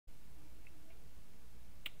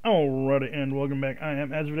Alrighty, and welcome back. I am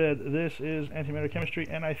Azveded. This is Antimatter Chemistry,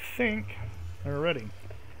 and I think we're ready.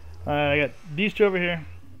 I got these two over here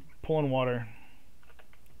pulling water.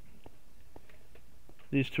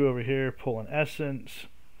 These two over here pulling essence.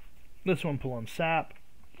 This one pulling sap.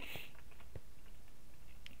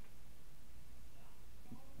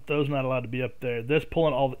 Those not allowed to be up there. This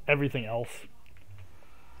pulling everything else.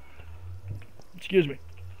 Excuse me.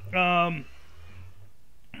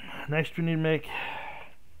 Next we need to make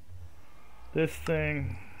this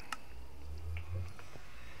thing.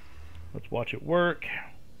 Let's watch it work.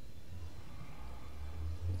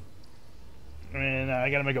 And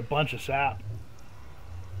I gotta make a bunch of sap.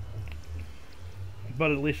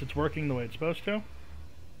 But at least it's working the way it's supposed to.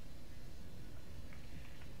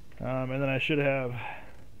 And then I should have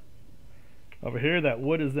over here that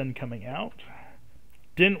wood is then coming out.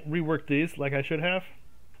 Didn't rework these like I should have.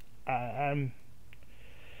 I'll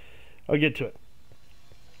get to it.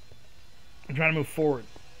 I'm trying to move forward.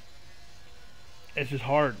 It's just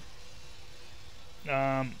hard.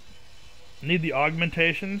 Need the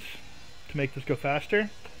augmentations to make this go faster.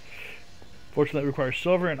 Fortunately, it requires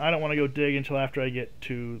silver, and I don't want to go dig until after I get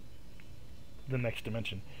to the next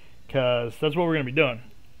dimension, because that's what we're going to be doing.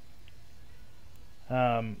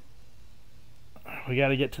 We got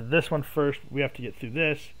to get to this one first. We have to get through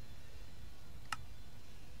this.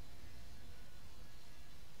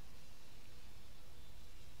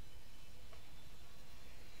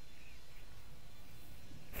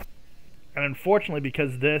 And unfortunately,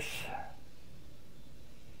 because this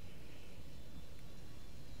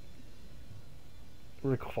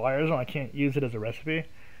requires them, I can't use it as a recipe.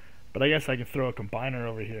 But I guess I can throw a combiner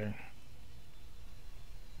over here.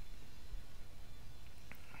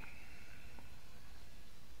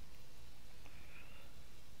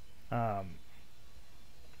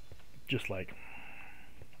 Just like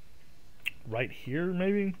right here,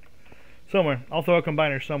 maybe? Somewhere. I'll throw a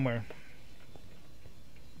combiner somewhere,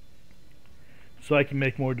 so I can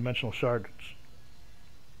make more dimensional shards.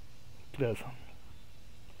 Because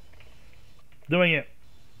doing it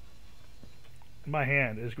by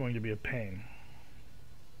hand is going to be a pain.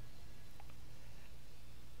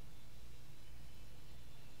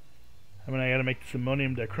 I mean, I gotta make this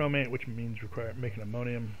ammonium dichromate, which means making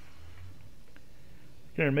ammonium.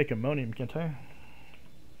 I'm gonna make ammonium, can't I?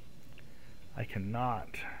 I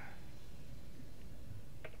cannot.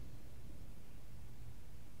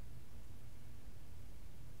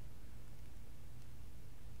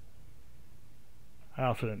 I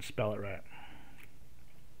also didn't spell it right.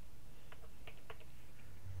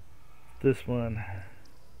 This one,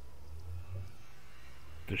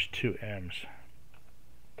 there's two M's.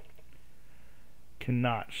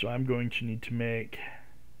 Cannot, so I'm going to need to make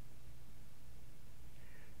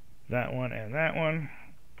that one and that one.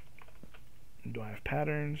 Do I have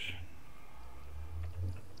patterns?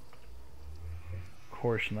 Of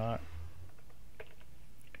course not.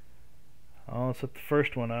 I'll set the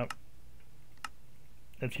first one up.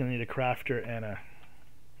 It's going to need a crafter and a...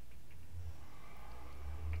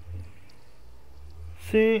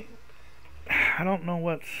 See, I don't know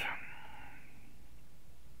what's...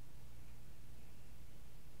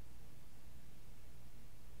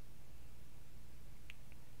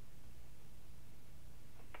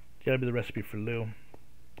 It's gotta be the recipe for Lou.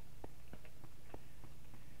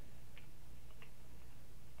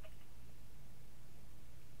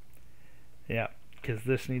 Yeah, because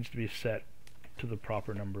this needs to be set to the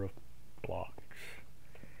proper number of blocks.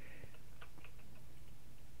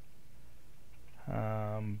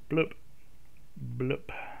 Bloop,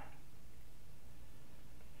 bloop.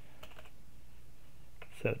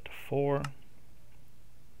 Set it to 4,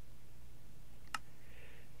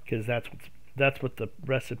 because that's what the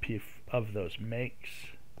recipe of those makes.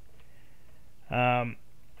 And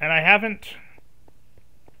I haven't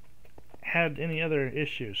had any other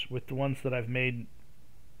issues with the ones that I've made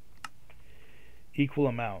equal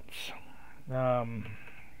amounts.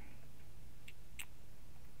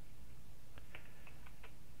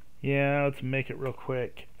 Yeah, let's make it real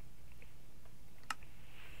quick.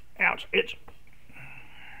 Ouch, itch.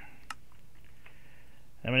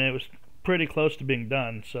 I mean, it was pretty close to being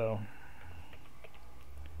done, so.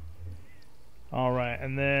 Alright,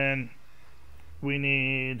 and then we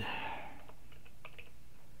need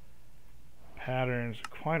patterns.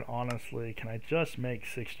 Quite honestly, can I just make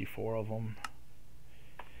 64 of them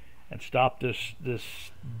and stop this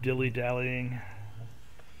dilly-dallying?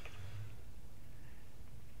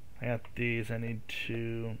 I got these. I need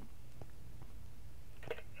to...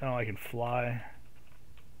 Oh, I can fly.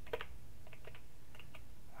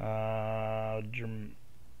 That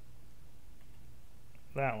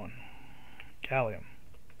one. Gallium.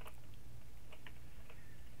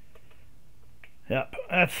 Yep,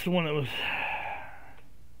 that's the one that was.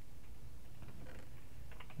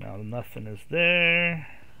 Now nothing is there.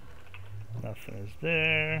 Nothing is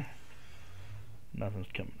there. Nothing's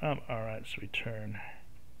coming up. Alright, so we turn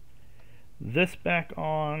this back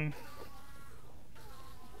on.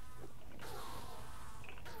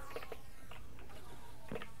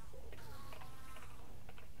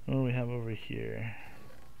 What do we have over here?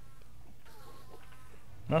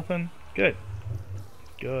 Nothing? Good.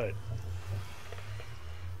 Good.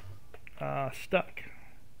 Stuck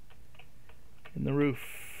in the roof.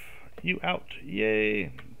 You out.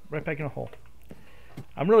 Yay. Right back in a hole.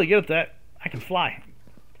 I'm really good at that. I can fly.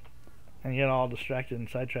 And get all distracted and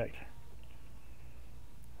sidetracked.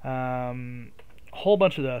 Whole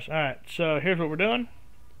bunch of those. Alright, so here's what we're doing.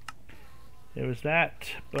 It was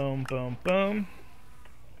that. Boom, boom, boom.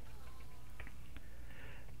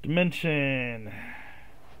 Dimension.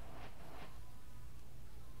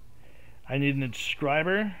 I need an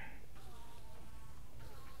inscriber.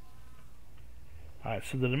 Alright,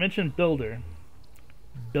 so the dimension builder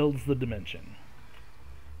builds the dimension.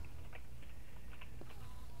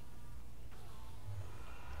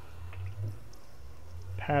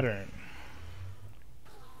 Pattern.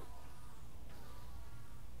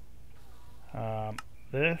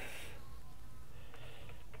 This.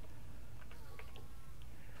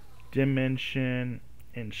 Dimension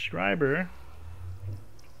inscriber.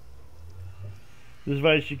 This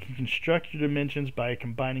device, you can construct your dimensions by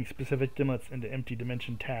combining specific dimlets into empty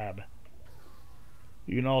dimension tab.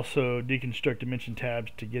 You can also deconstruct dimension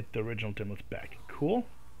tabs to get the original dimlets back. Cool.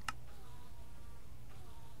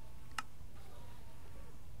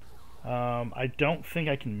 I don't think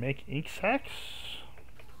I can make ink sacs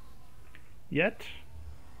yet.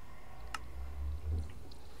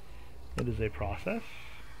 It is a process.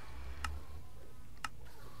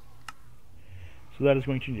 So that is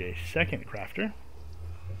going to need a second crafter.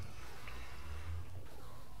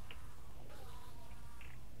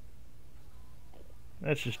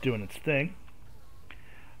 That's just doing its thing.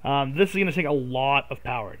 This is going to take a lot of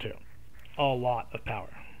power too. A lot of power.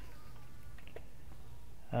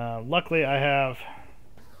 Luckily I have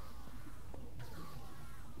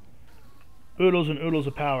oodles and oodles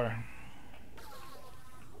of power.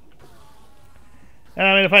 And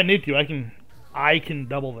I mean, if I need to, I can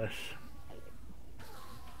double this.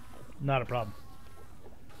 Not a problem.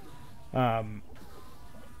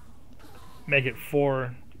 Make it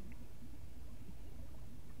 4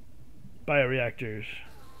 bioreactors.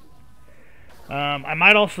 I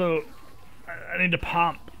might also. I need to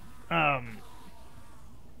pump.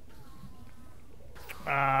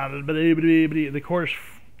 The course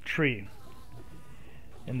tree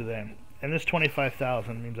into there, and this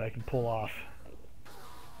 25,000 means I can pull off.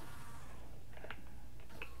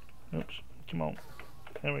 Oops! Come on.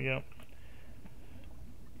 There we go.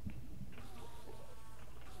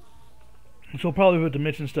 So we'll probably put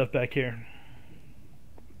dimension stuff back here.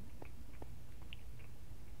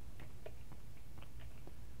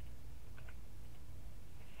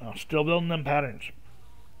 Oh, still building them patterns.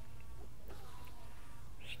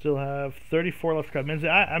 Still have 34 left to craft.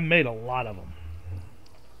 I made a lot of them.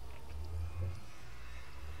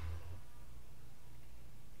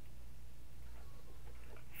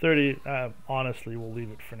 Honestly, we'll leave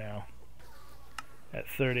it for now at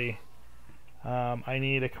 30. I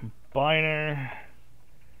need a combiner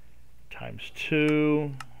times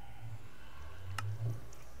 2,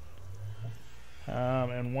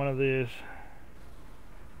 and one of these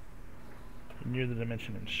near the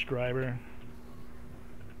dimension inscriber.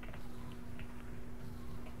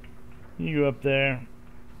 You go up there,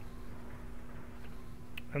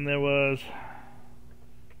 and there was.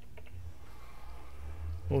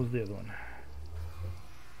 What was the other one?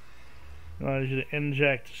 Allows you to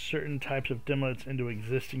inject certain types of dimlets into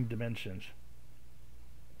existing dimensions.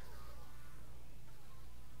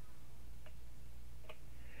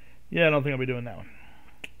 Yeah, I don't think I'll be doing that one.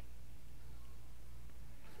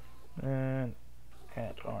 And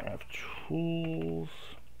at RFTools.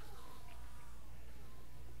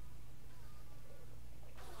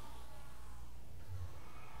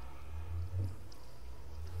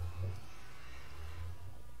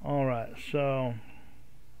 Alright, so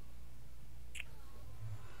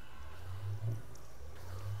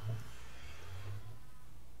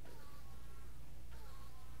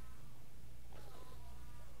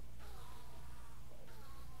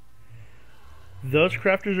those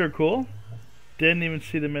crafters are cool. Didn't even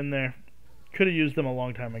see them in there. Could have used them a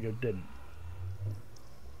long time ago, didn't.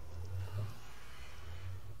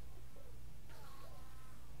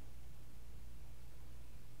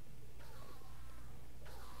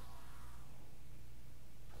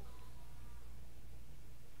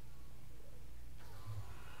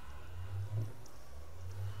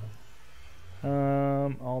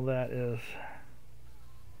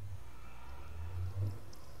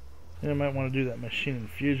 And I might want to do that machine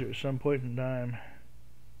infuser at some point in time.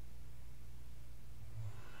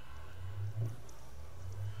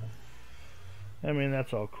 I mean,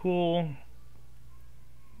 that's all cool.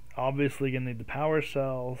 Obviously gonna need the power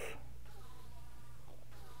cells.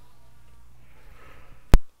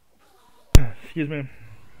 Excuse me.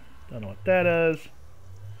 Don't know what that is.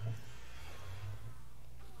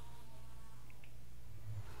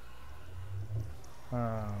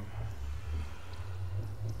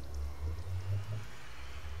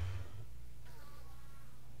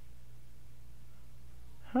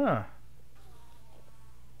 Huh.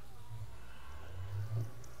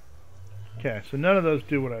 Okay, so none of those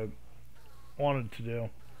do what I wanted to do.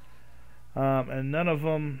 And none of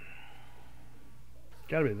them...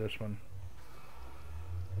 Gotta be this one.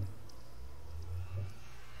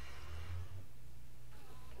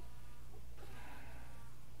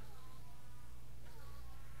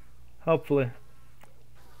 Hopefully.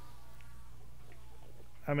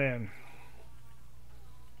 I mean...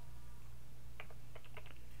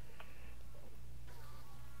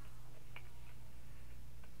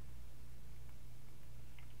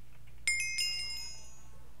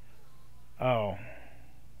 Oh.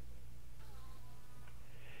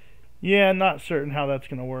 Yeah, not certain how that's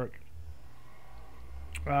going to work.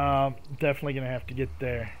 Definitely going to have to get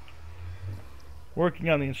there. Working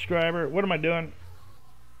on the inscriber. What am I doing?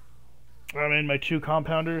 I'm in my 2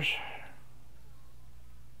 compounders.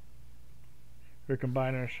 Or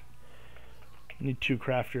combiners. I need 2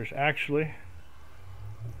 crafters. Actually,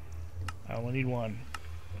 I only need 1.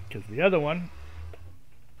 Because the other one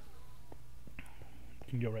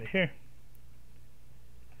can go right here.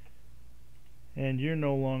 And you're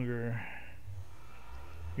no longer,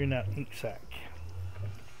 you're not ink sac.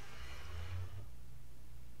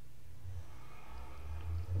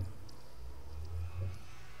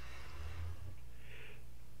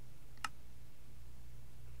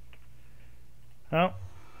 Well,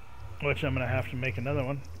 which I'm going to have to make another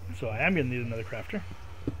one. So I am going to need another crafter.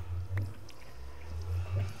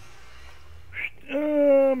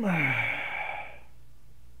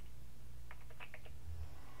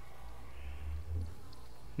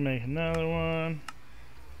 Make another one.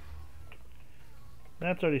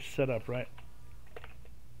 That's already set up, right?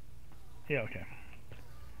 Yeah, okay.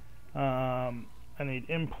 I need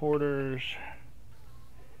importers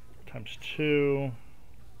times 2.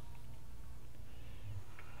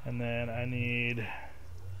 And then I need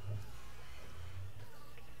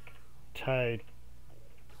titanium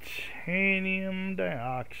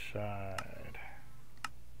dioxide.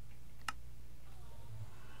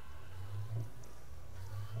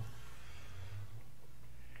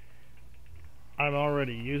 I'm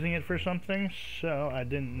already using it for something, so I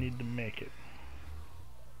didn't need to make it.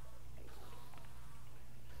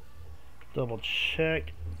 Double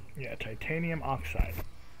check. Yeah, titanium oxide.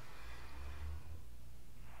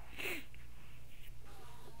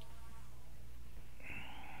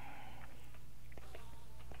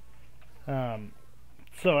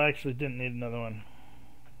 So I actually didn't need another one.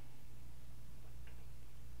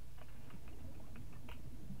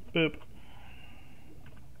 Boop.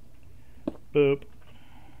 Boop.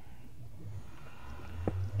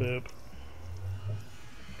 Boop.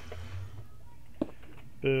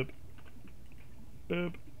 Boop.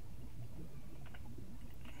 Boop.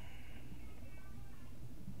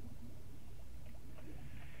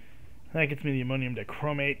 That gets me the ammonium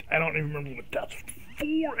dichromate. I don't even remember what that's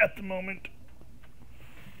for at the moment.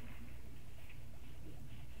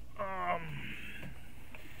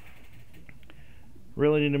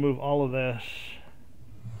 Really need to move all of this.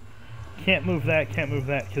 Can't move that,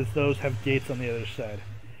 because those have gates on the other side.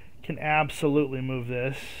 Can absolutely move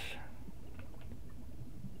this.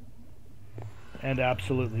 And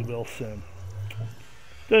absolutely will soon.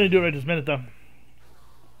 Don't need to do it right this minute, though.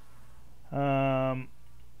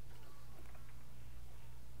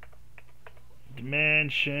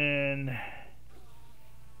 Dimension.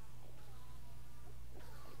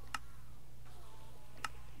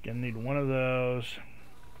 Gonna need one of those.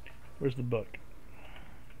 Where's the book?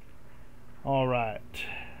 Alright.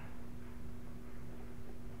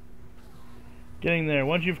 Getting there.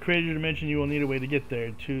 Once you've created your dimension, you will need a way to get there.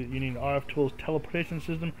 You need an RFTools teleportation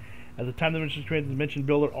system. At the time the dimension is created, the dimension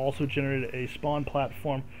builder also generated a spawn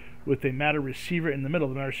platform with a matter receiver in the middle.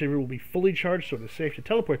 The matter receiver will be fully charged, so it is safe to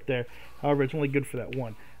teleport there. However, it's only good for that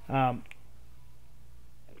one. I'm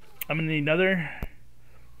going to need another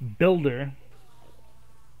builder.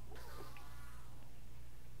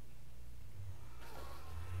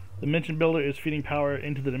 The dimension builder is feeding power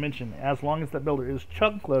into the dimension. As long as that builder is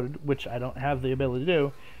chunk loaded, which I don't have the ability to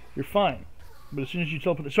do, you're fine. But as soon as you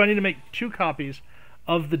teleport, so I need to make 2 copies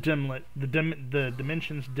of the dimlet, the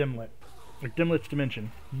dimensions dimlet, or dimlet's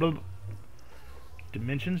dimension.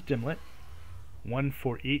 Dimensions dimlet, one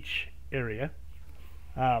for each area.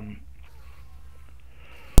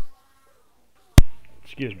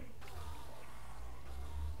 Excuse me.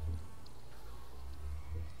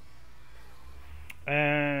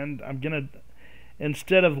 And I'm gonna,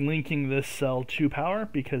 instead of linking this cell to power,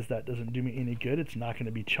 because that doesn't do me any good, it's not going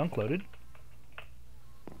to be chunk loaded.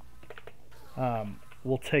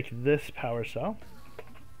 We'll take this power cell.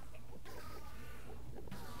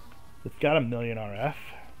 It's got 1,000,000 RF.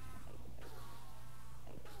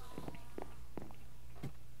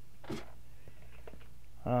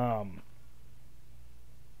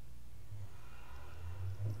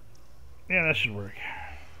 Yeah, that should work.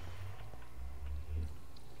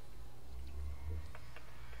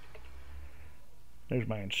 There's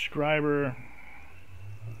my inscriber.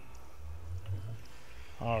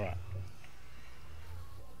 Alright.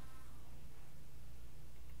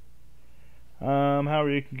 However,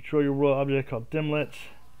 you can control your world object called dimlets.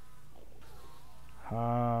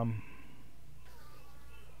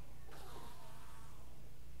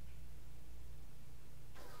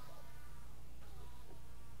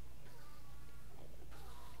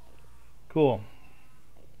 Cool.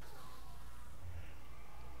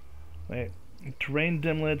 Wait. Terrain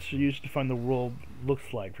dimlets are used to define the world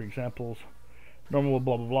looks like. For examples, normal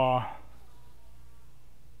blah blah blah.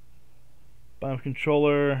 Biome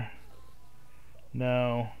controller.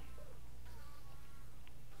 No.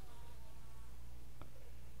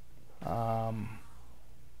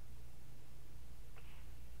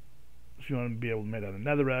 If you want to be able to make that a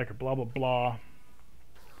netherrack or blah blah blah.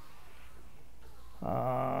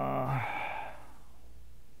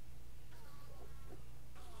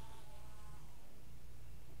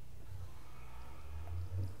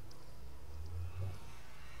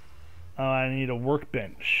 Oh, I need a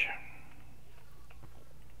workbench.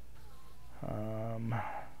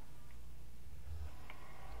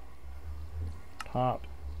 Pop,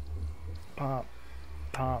 pop,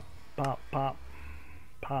 pop, pop, pop,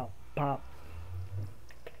 pop, pop,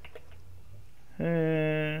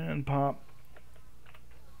 and pop.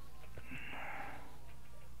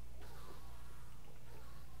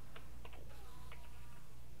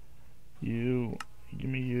 You, give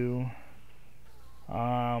me you.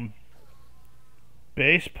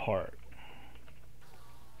 Base part.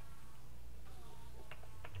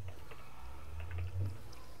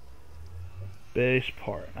 Base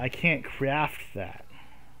part. I can't craft that.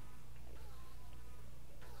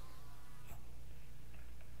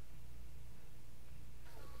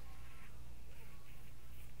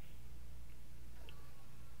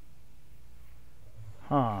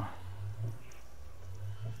 Huh.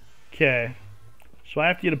 Okay. So I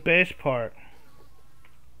have to get a base part.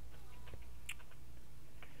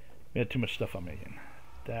 We had too much stuff I'm making.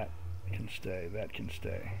 That can stay. That can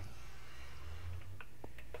stay.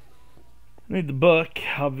 Need the book,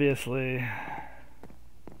 obviously.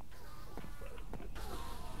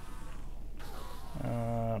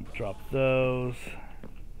 Drop those.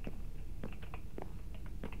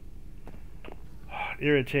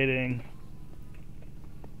 Irritating.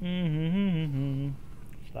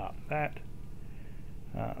 Stop that.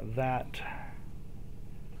 That.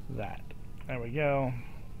 There we go.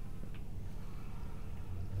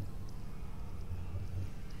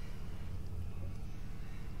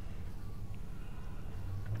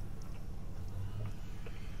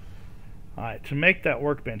 Alright, to make that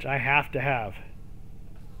workbench, I have to have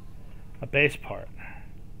a base part.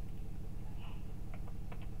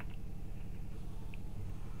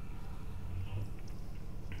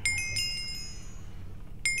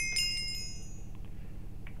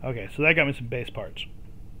 Okay, so that got me some base parts.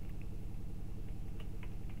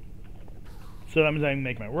 So that means I can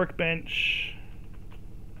make my workbench.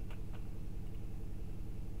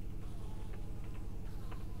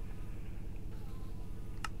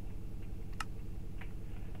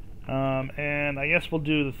 And I guess we'll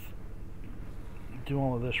do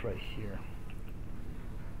all of this right here.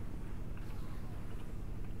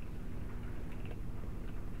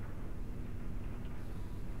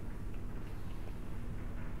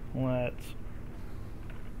 Let's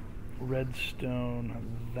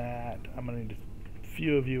redstone that. I'm gonna need a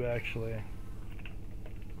few of you actually.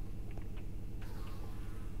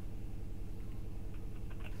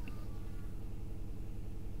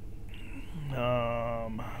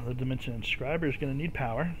 The dimension inscriber is going to need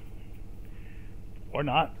power, or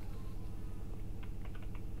not.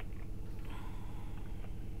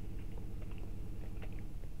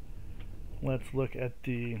 Let's look at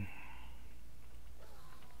the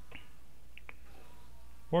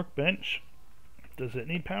workbench. Does it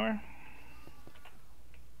need power?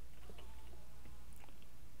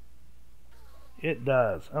 It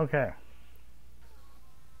does. Okay.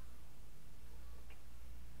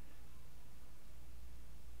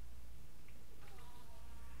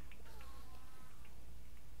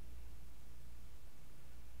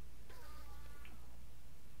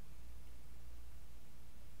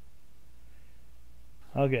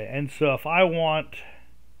 Okay, and so if I want,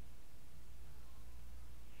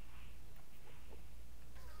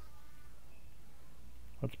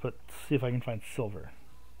 see if I can find silver.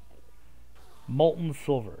 Molten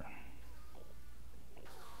silver.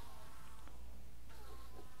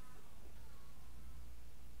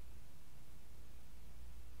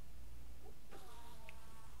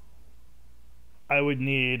 I would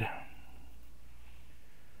need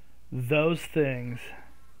those things.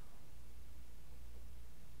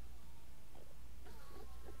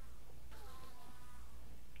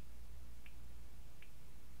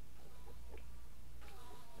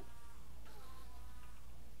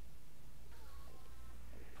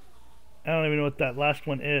 I don't even know what that last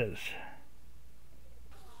one is.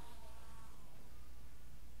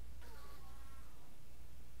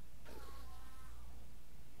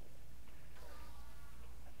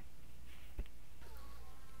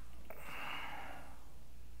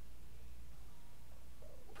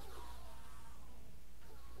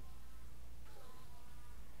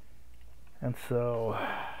 And so,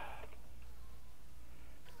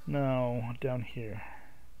 no, down here.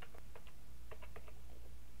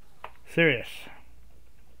 Serious.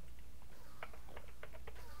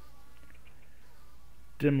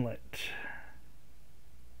 Dimlet.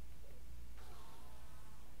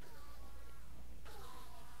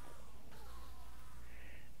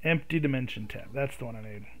 Empty dimension tab. That's the one I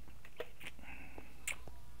need.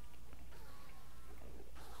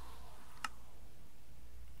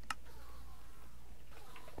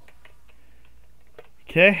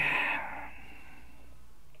 Okay.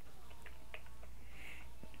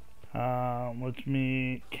 Let's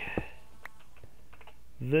make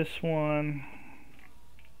this one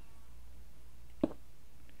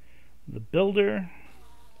the builder.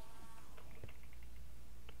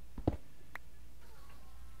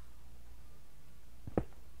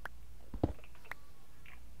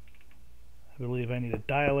 I believe I need a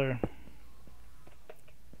dialer.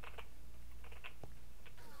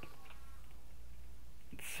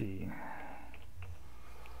 Let's see.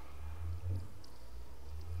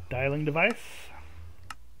 Dialing device.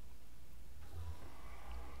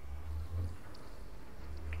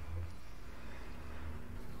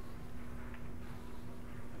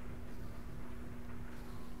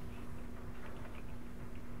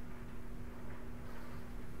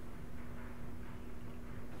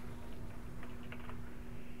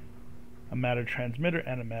 A matter transmitter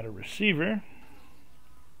and a matter receiver.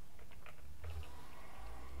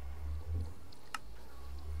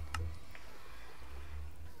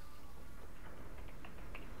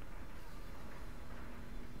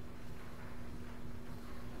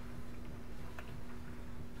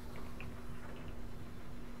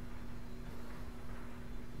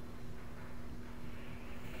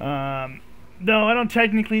 No, I don't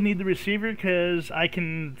technically need the receiver because I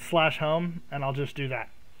can slash home and I'll just do that.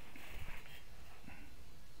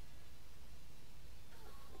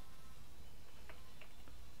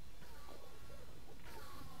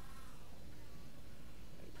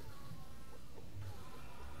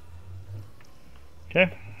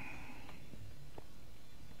 Okay.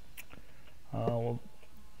 Well,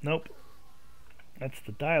 nope. That's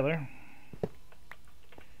the dialer.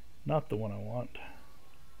 Not the one I want.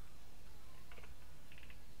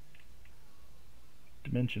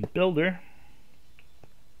 Dimension builder.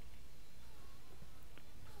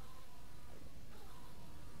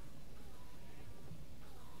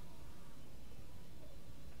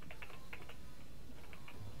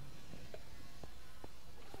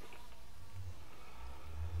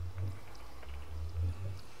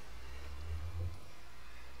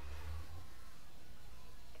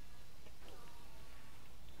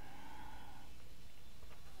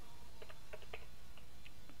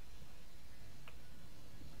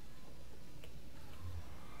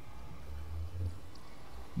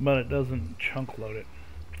 But it doesn't chunk load it.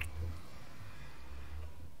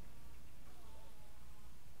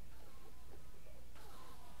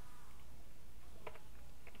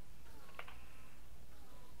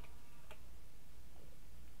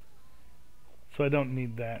 So I don't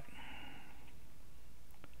need that.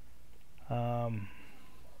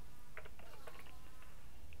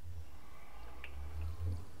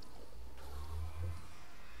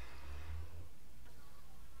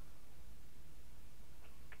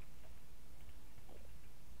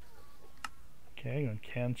 Okay, I'm going to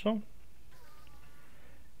cancel.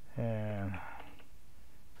 And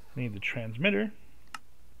I need the transmitter.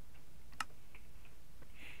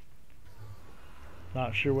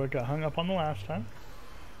 Not sure what got hung up on the last time.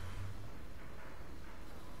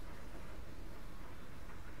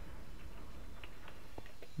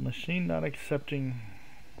 Machine not accepting.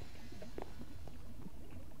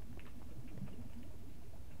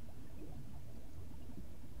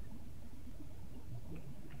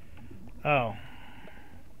 Oh.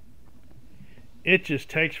 It just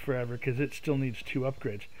takes forever because it still needs 2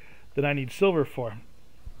 upgrades that I need silver for.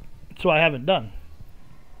 So I haven't done.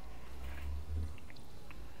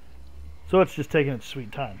 So it's just taking its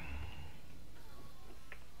sweet time.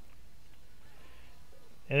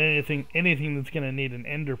 And anything that's going to need an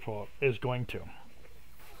ender pearl is going to.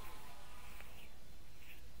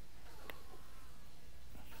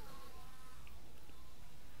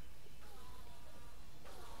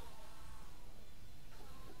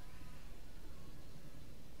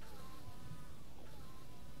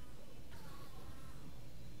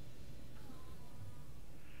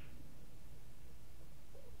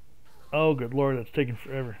 Oh, good lord, that's taking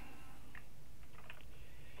forever.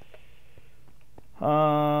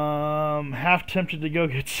 Half tempted to go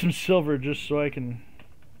get some silver just so I can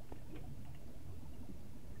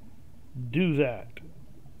do that.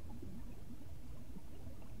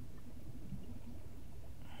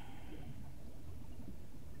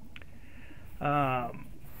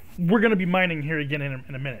 We're going to be mining here again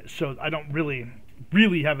in a minute, so I don't really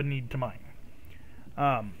have a need to mine.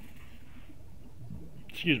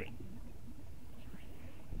 Excuse me.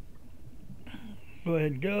 Go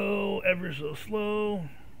ahead and go ever so slow.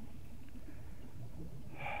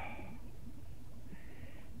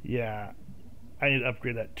 Yeah, I need to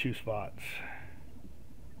upgrade that 2 spots.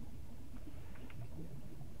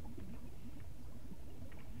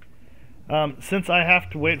 Since I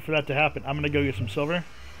have to wait for that to happen, I'm going to go get some silver,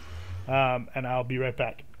 and I'll be right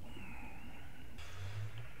back.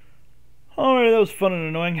 Alright, that was fun and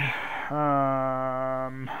annoying.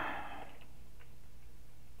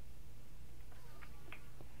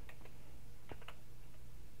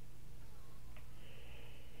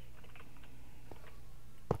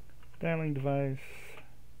 Dialing device,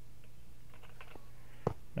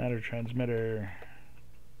 matter transmitter.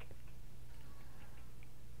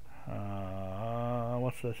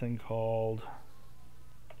 What's that thing called?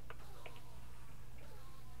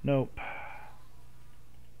 Nope.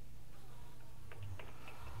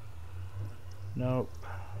 Nope.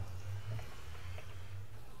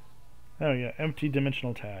 Oh yeah, empty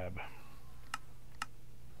dimensional tab.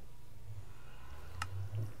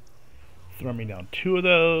 Throw me down 2 of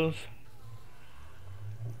those.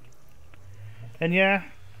 And yeah,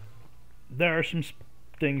 there are some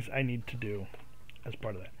things I need to do as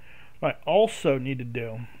part of that. What I also need to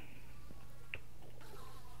do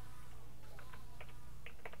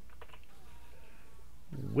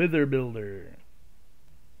Wither Builder.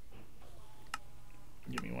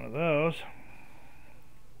 Give me one of those.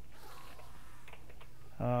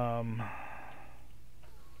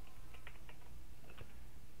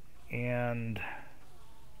 And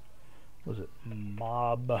was it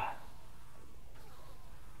mob? I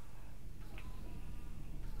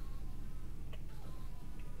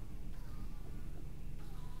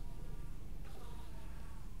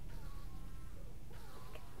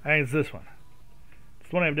think it's this one. It's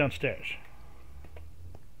the one I have downstairs.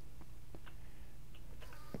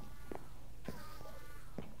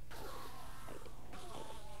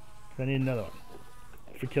 I need another one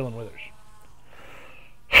for killing withers.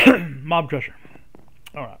 Mob crusher.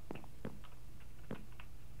 Alright.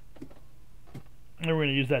 And we're going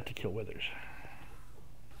to use that to kill withers.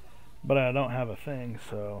 But I don't have a thing,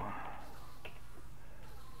 so...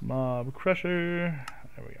 Mob crusher.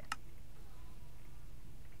 There we go.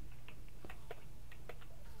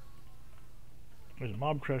 There's a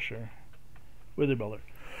mob crusher. Wither builder.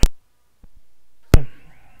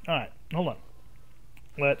 Alright, hold on.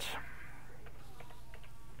 Let's...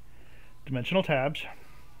 Dimensional tabs.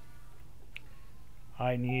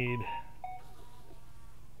 I need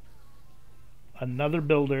another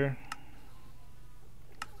builder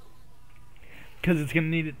because it's going to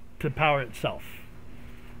need it to power itself.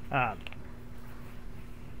 I'm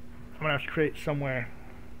going to have to create somewhere.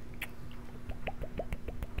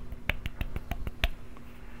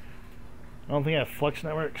 I don't think I have flux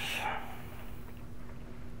networks.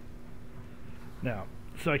 No,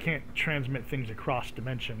 so I can't transmit things across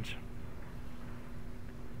dimensions.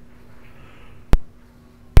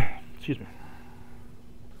 Excuse me.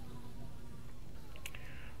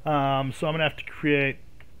 So I'm going to have to create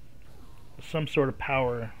some sort of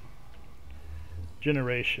power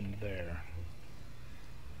generation there.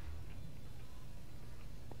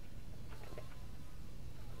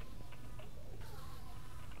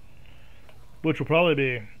 Which will probably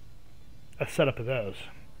be a setup of those,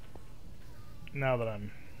 now that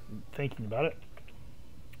I'm thinking about it.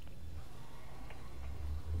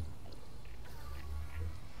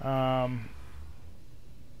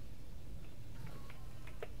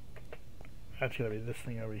 That's going to be this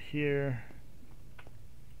thing over here.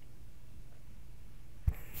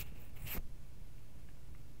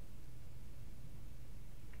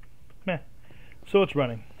 Meh. So it's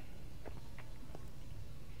running.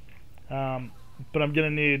 But I'm going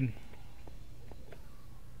to need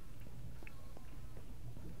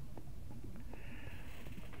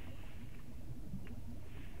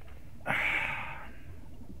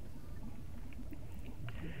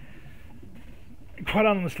quite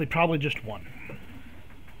honestly, probably just one.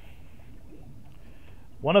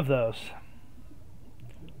 One of those.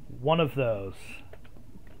 One of those.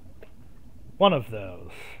 One of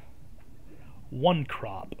those. One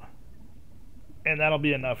crop. And that'll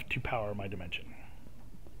be enough to power my dimension.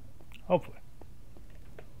 Hopefully.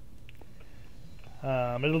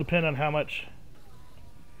 It'll depend on how much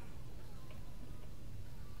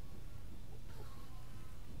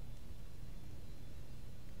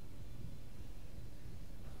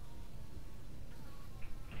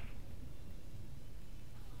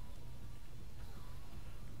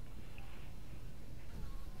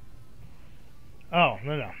Oh,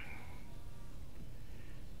 no.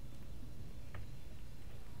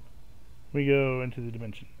 We go into the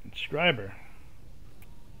dimension inscriber.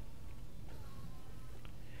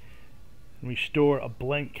 And we store a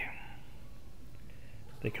blank.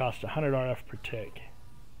 They cost 100 RF per tick.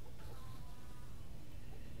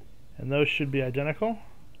 And those should be identical.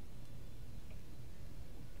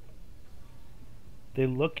 They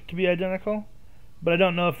look to be identical, but I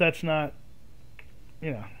don't know if that's not,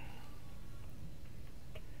 you know.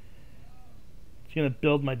 It's going to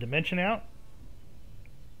build my dimension out.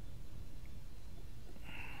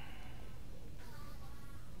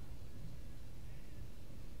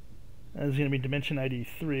 That's going to be dimension ID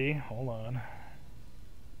 3. Hold on.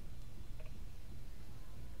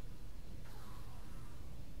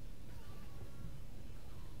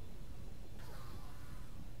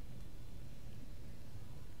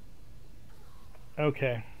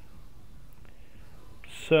 Okay.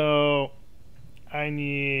 So I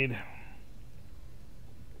need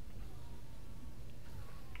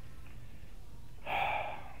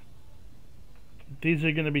these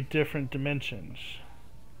are going to be different dimensions.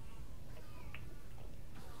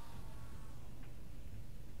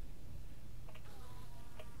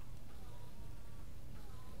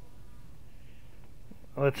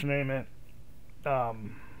 Let's name it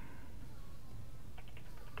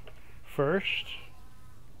first.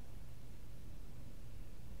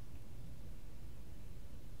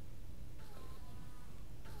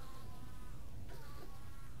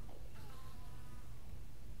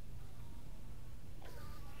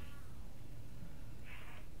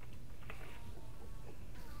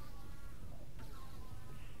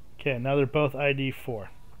 Okay, now they're both ID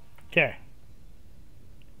 4. Okay.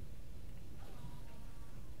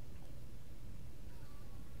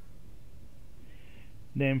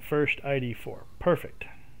 Name first ID 4. Perfect.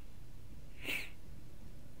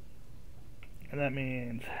 And that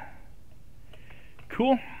means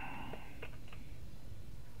cool.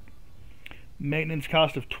 Maintenance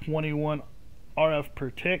cost of 21 RF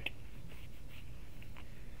per tick.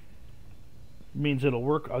 Means it'll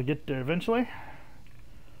work. I'll get there eventually.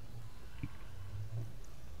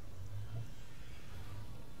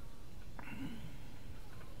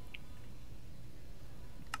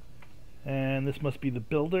 And this must be the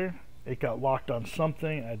builder. It got locked on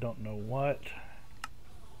something. I don't know what.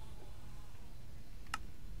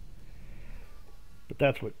 But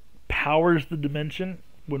that's what powers the dimension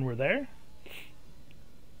when we're there.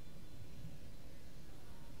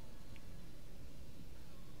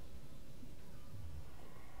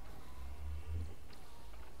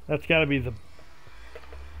 That's got to be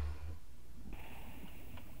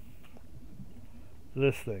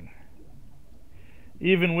this thing.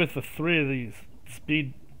 Even with the 3 of these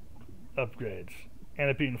speed upgrades and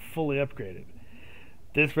it being fully upgraded,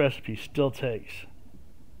 this recipe still takes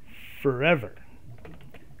forever.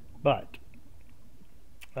 But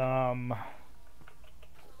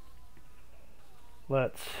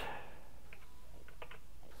let's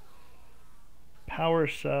power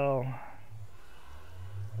cell.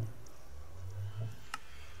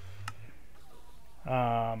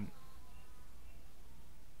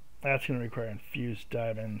 That's going to require infused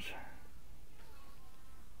diamonds.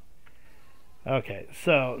 Okay,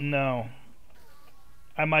 so no,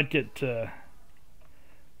 I might get to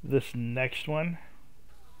this next one.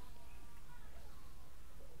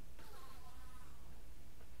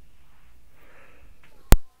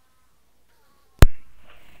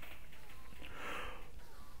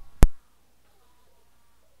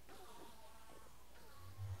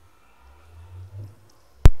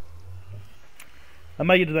 I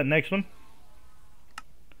might get to that next one.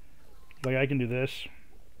 Like I can do this.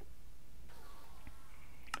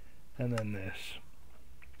 And then this.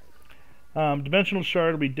 Dimensional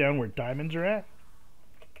shard will be down where diamonds are at.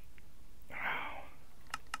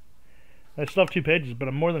 I still have 2 pages, but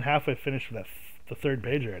I'm more than halfway finished with the 3rd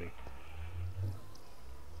page already.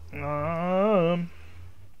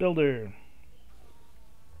 Builder.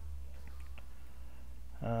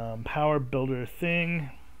 Power builder thing.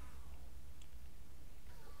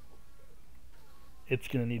 It's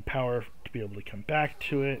going to need power to be able to come back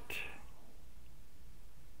to it.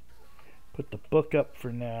 Put the book up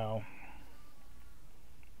for now.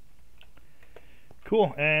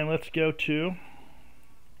 Cool, and let's go to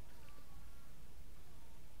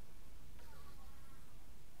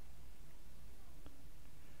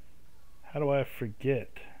how do I forget?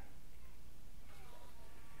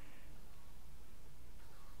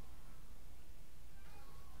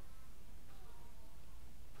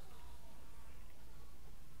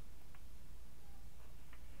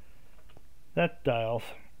 That dials.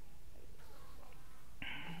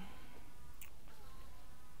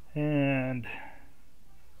 And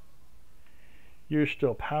you're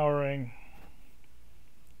still powering.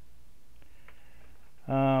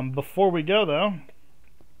 Before we go though,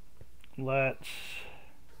 let's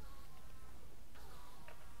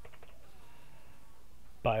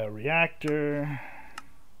bioreactor.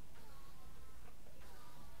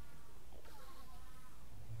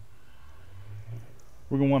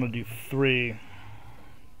 We're going to want to do 3.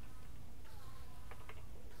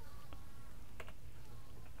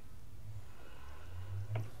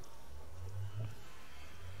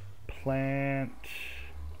 Plant.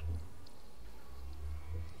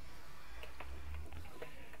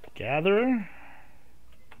 Gatherer.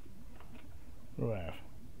 What do I have?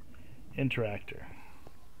 Interactor.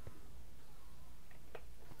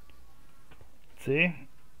 See?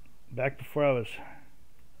 Back before I was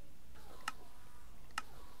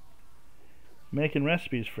making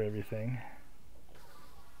recipes for everything.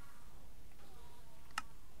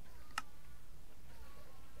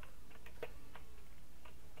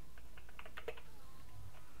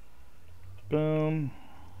 Boom.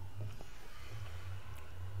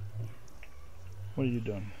 What are you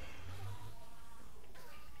doing?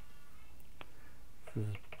 This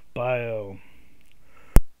is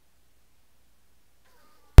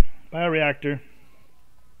bioreactor,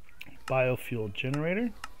 biofuel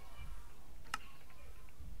generator.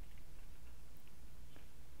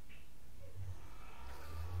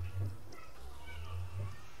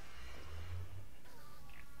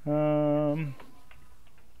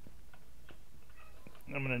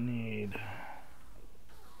 I'm gonna need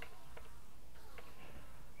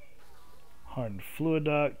hardened fluid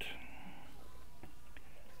duct.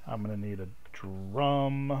 I'm gonna need a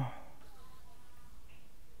drum.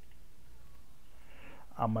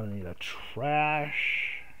 I'm gonna need a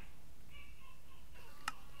trash.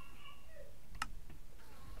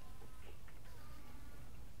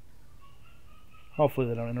 Hopefully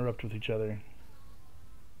they don't interrupt with each other.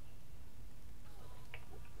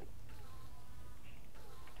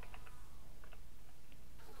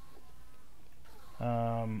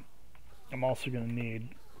 I'm also going to need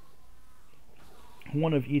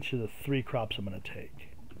one of each of the 3 crops I'm going to take.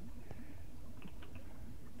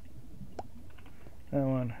 That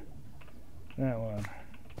one, and that one.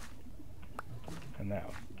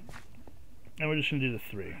 And we're just going to do the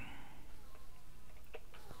 3.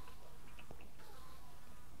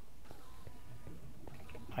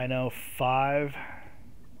 I know 5.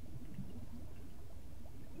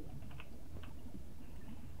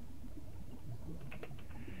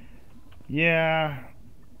 Yeah,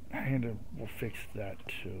 and we'll fix that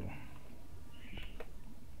too.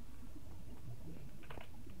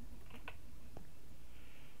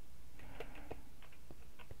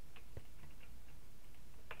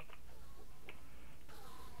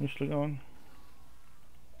 You still going?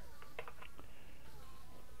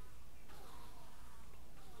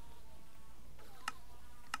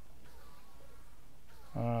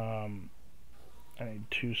 I need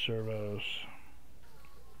 2 servos.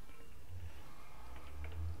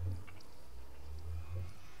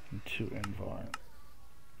 And 2 invar.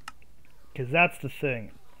 Because that's the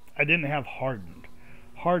thing. I didn't have hardened.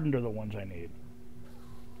 Hardened are the ones I need.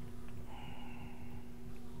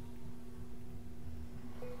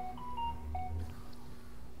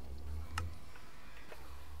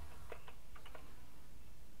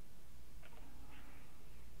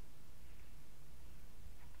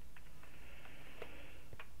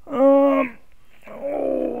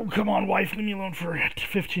 come on, wife, leave me alone for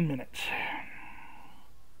 15 minutes.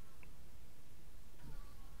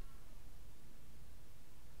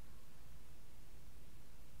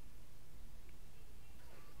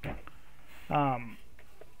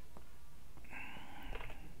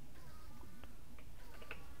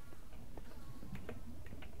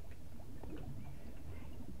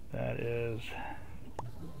 That is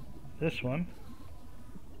this one.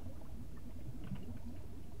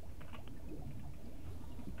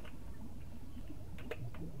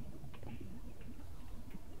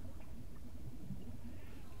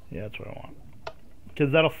 Yeah, that's what I want.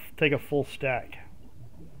 Because that'll take a full stack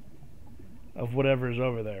of whatever is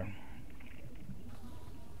over there.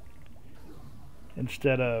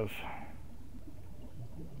 Instead of...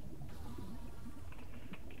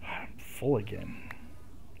 I'm full again.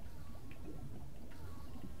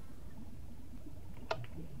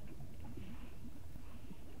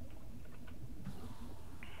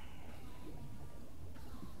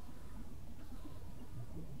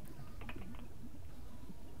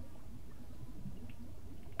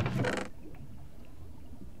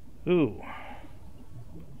 Ooh.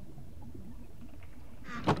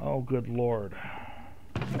 Oh, good Lord.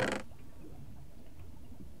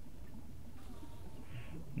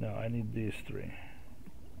 No, I need these three.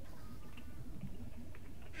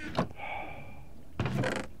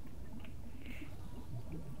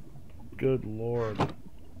 Good Lord.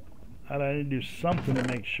 I need to do something to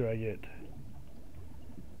make sure I get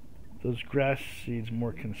those grass seeds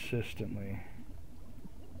more consistently.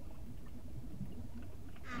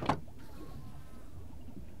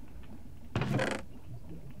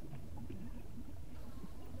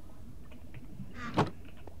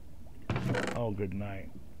 Oh, good night.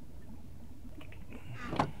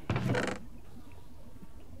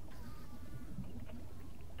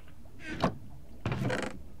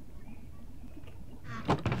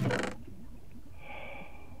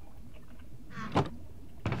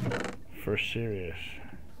 For serious.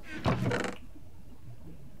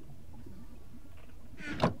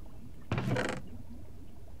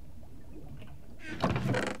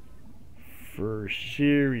 For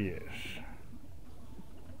serious.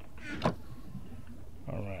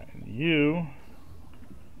 Alright, you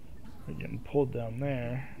are getting pulled down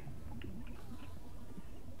there.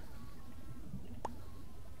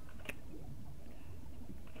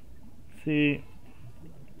 See,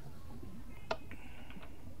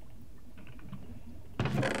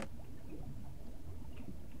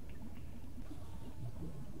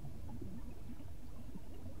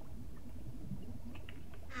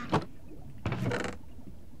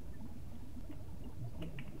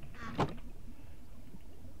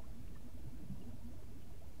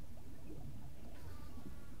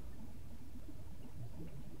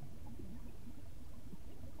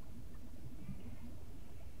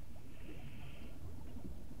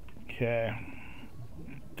 okay,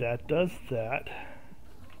 that does that.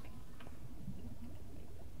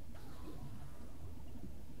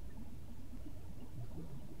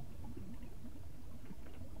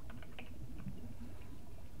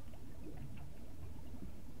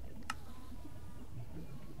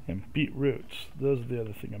 And beetroots, those are the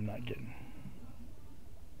other thing I'm not getting.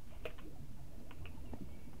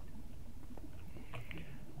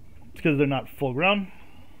 It's because they're not full grown.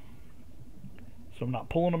 So I'm not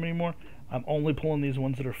pulling them anymore. I'm only pulling these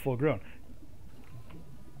ones that are full grown.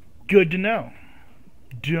 Good to know.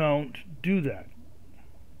 Don't do that.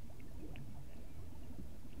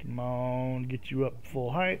 Come on, get you up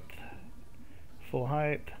full height. Full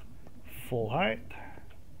height. Full height.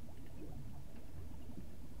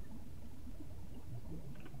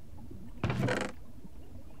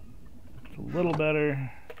 It's a little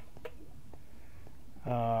better.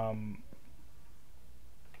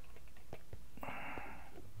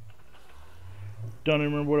 Don't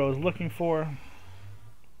even remember what I was looking for.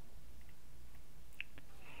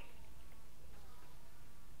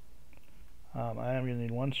 I am going to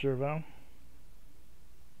need one servo.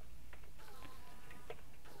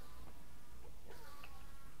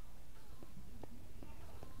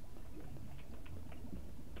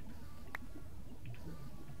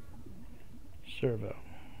 Servo.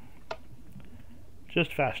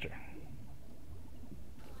 Just faster.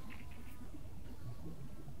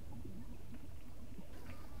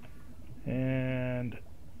 And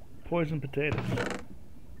poison potatoes.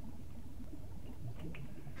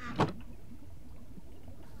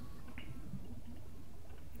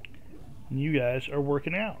 And you guys are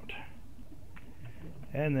working out.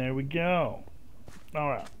 And there we go.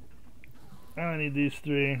 Alright. I need these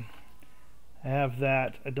three. I have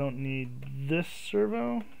that. I don't need this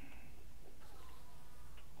servo.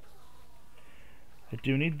 I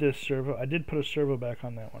do need this servo. I did put a servo back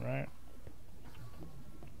on that one, right?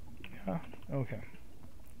 Yeah, okay.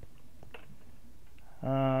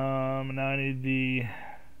 Now I need the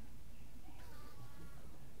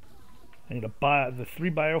the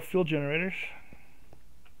 3 biofuel generators.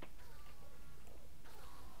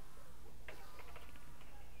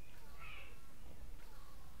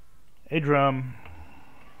 A drum.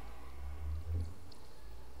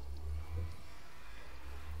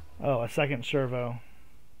 Oh, a second servo.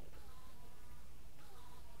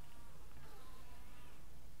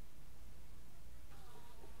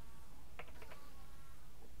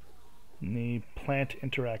 And the plant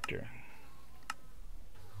interactor.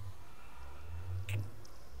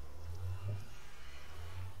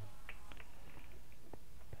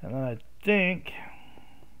 And then I think,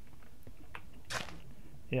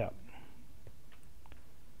 yeah,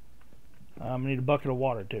 I need a bucket of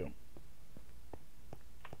water too.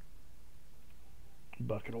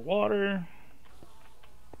 Bucket of water.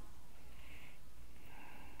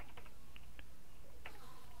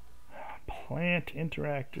 Plant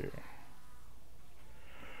interactor.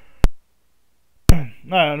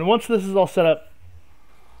 And once this is all set up,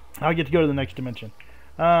 I'll get to go to the next dimension.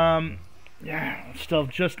 Yeah, still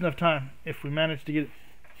have just enough time if we manage to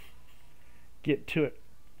get to it.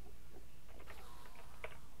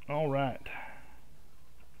 All right.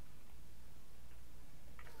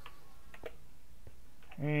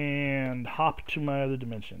 And hop to my other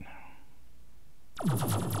dimension.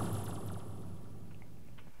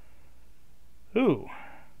 Ooh.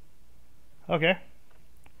 Okay.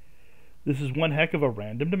 This is one heck of a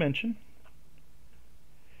random dimension.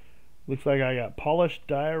 Looks like I got polished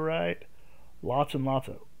diorite, lots and lots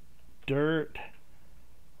of dirt,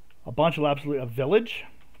 a bunch of a village,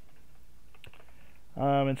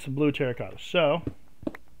 and some blue terracotta. So,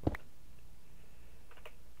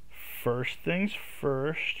 first things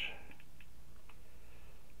first,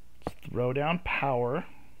 let's throw down power,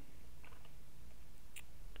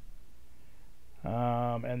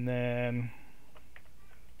 and then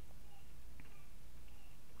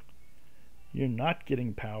you're not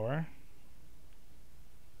getting power.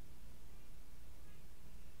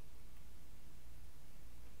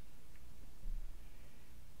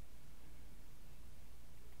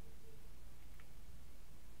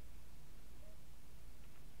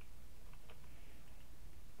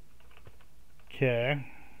 Okay.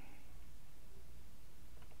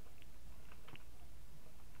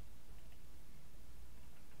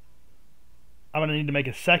 I'm going to need to make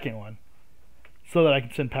a second one so that I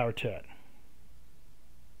can send power to it.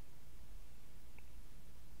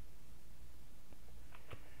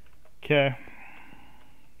 Okay.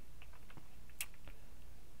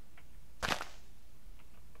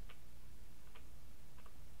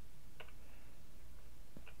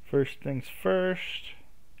 First things first.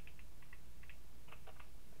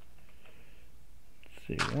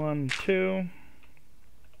 Let's see, 1, 2.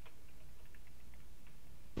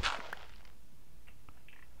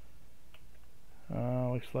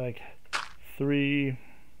 Looks like 3.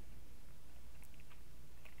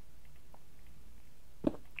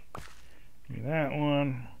 Give me that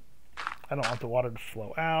one. I don't want the water to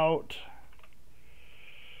flow out.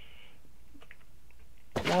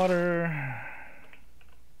 Water.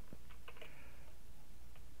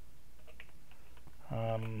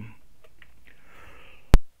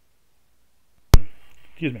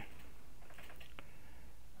 Excuse me.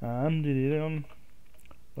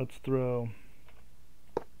 Let's throw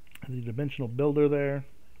the dimensional builder there.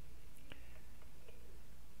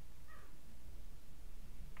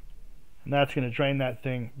 And that's going to drain that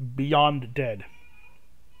thing beyond dead.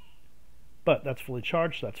 But that's fully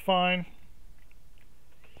charged, so that's fine.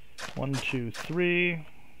 1, 2, 3.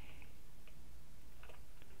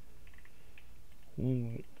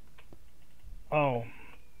 Ooh. Oh,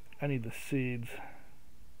 I need the seeds.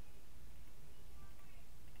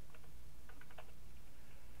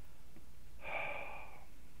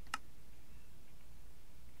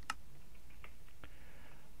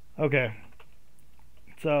 Okay,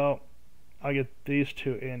 so I'll get these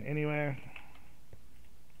two in anyway.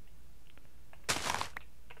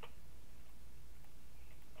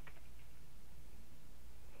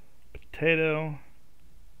 Potato.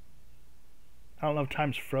 I don't know if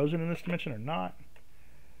time's frozen in this dimension or not.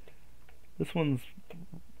 This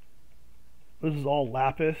is all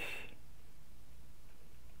lapis.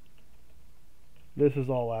 This is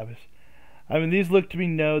all lapis. I mean, these look to be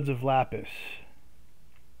nodes of lapis.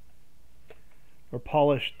 Or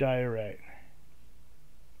polished diorite.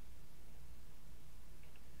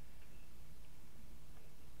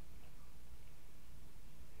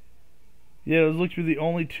 Yeah, those look to be the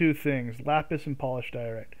only two things: lapis and polished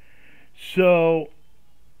diorite. So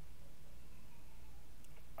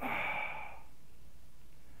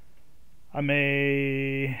I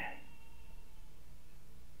may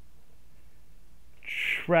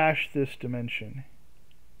trash this dimension.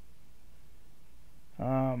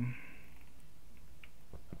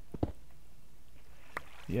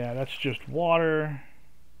 Yeah, that's just water.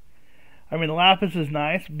 I mean, lapis is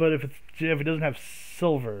nice, but if it doesn't have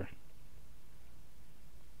silver.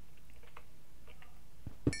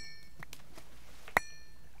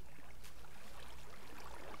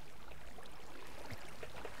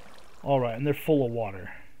 Alright, and they're full of water.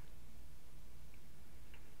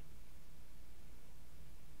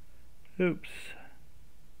 Oops.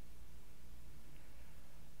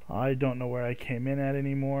 I don't know where I came in at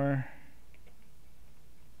anymore.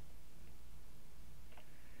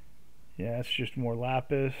 Yeah, it's just more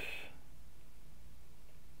lapis.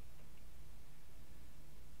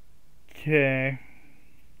 Okay.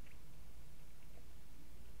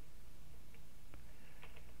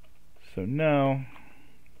 So no.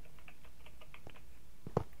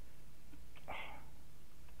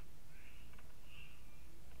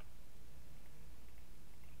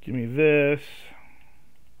 Give me this.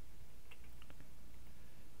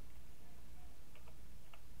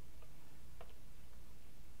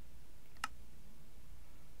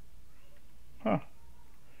 Huh.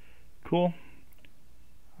 Cool.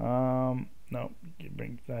 No, you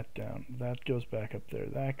bring that down. That goes back up there.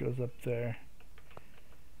 That goes up there.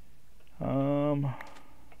 And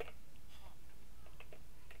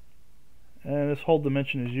this whole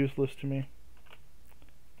dimension is useless to me.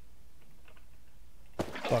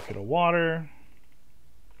 Bucket of water.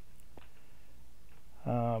 I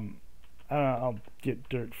don't know, I'll get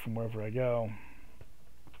dirt from wherever I go.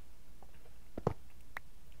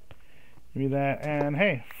 Give me that, and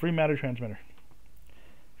hey, free matter transmitter.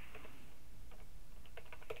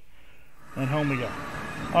 And home we go.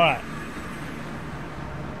 Alright.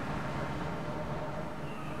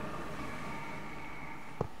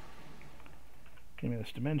 Give me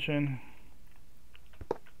this dimension.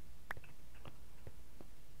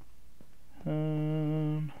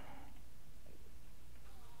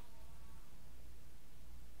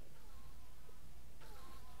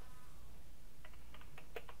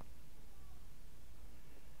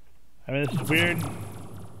 I mean, this is weird.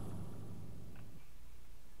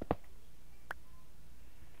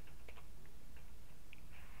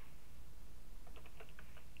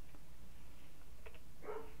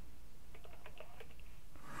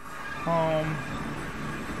 Home.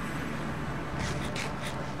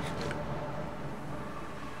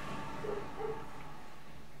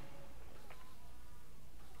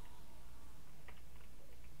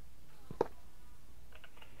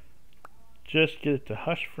 Just get it to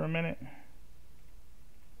hush for a minute.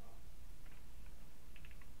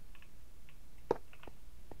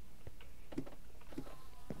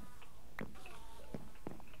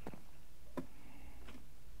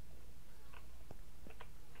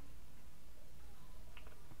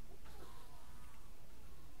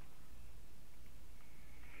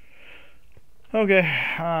 Okay,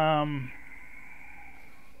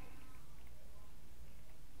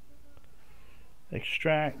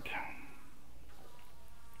 extract.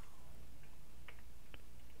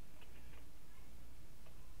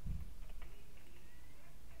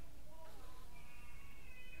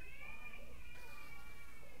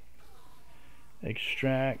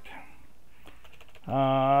 Extract.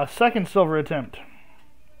 Second silver attempt.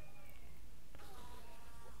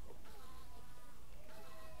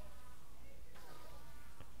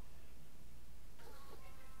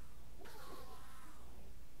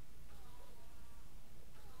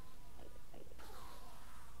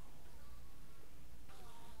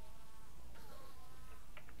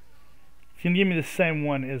 It's gonna give me the same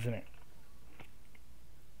one, isn't it?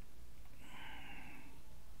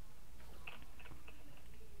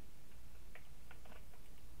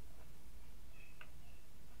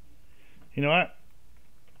 You know what?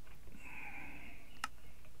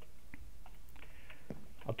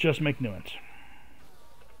 I'll just make new ones.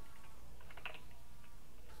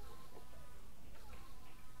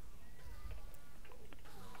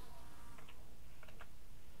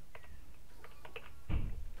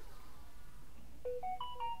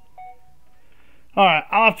 Alright,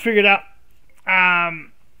 I'll have to figure it out.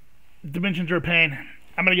 Dimensions are a pain.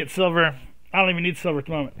 I'm gonna get silver. I don't even need silver at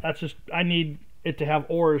the moment. That's just, I need it to have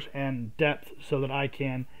ores and depth so that I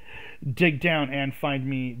can dig down and find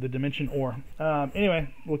me the dimension ore.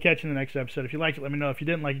 Anyway, we'll catch you in the next episode. If you liked it, let me know. If you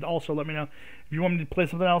didn't like it, also let me know. If you want me to play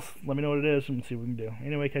something else, let me know what it is and see what we can do.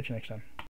 Anyway, catch you next time.